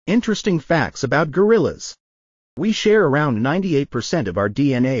Interesting facts about gorillas. We share around 98% of our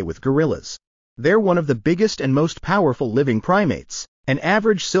DNA with gorillas. They're one of the biggest and most powerful living primates. An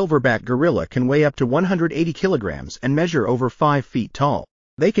average silverback gorilla can weigh up to 180 kilograms and measure over 5 feet tall.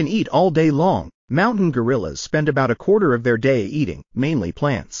 They can eat all day long. Mountain gorillas spend about a quarter of their day eating, mainly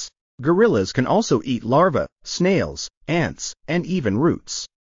plants. Gorillas can also eat larvae, snails, ants, and even roots.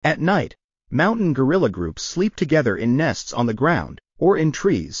 At night, mountain gorilla groups sleep together in nests on the ground or in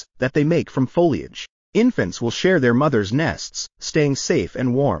trees that they make from foliage. Infants will share their mother's nests, staying safe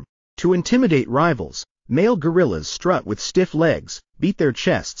and warm. To intimidate rivals, male gorillas strut with stiff legs, beat their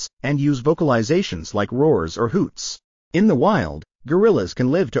chests, and use vocalizations like roars or hoots. In the wild, gorillas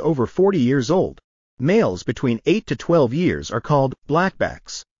can live to over 40 years old. Males between 8 to 12 years are called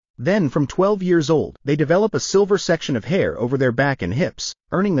blackbacks. Then from 12 years old, they develop a silver section of hair over their back and hips,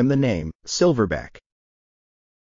 earning them the name silverback.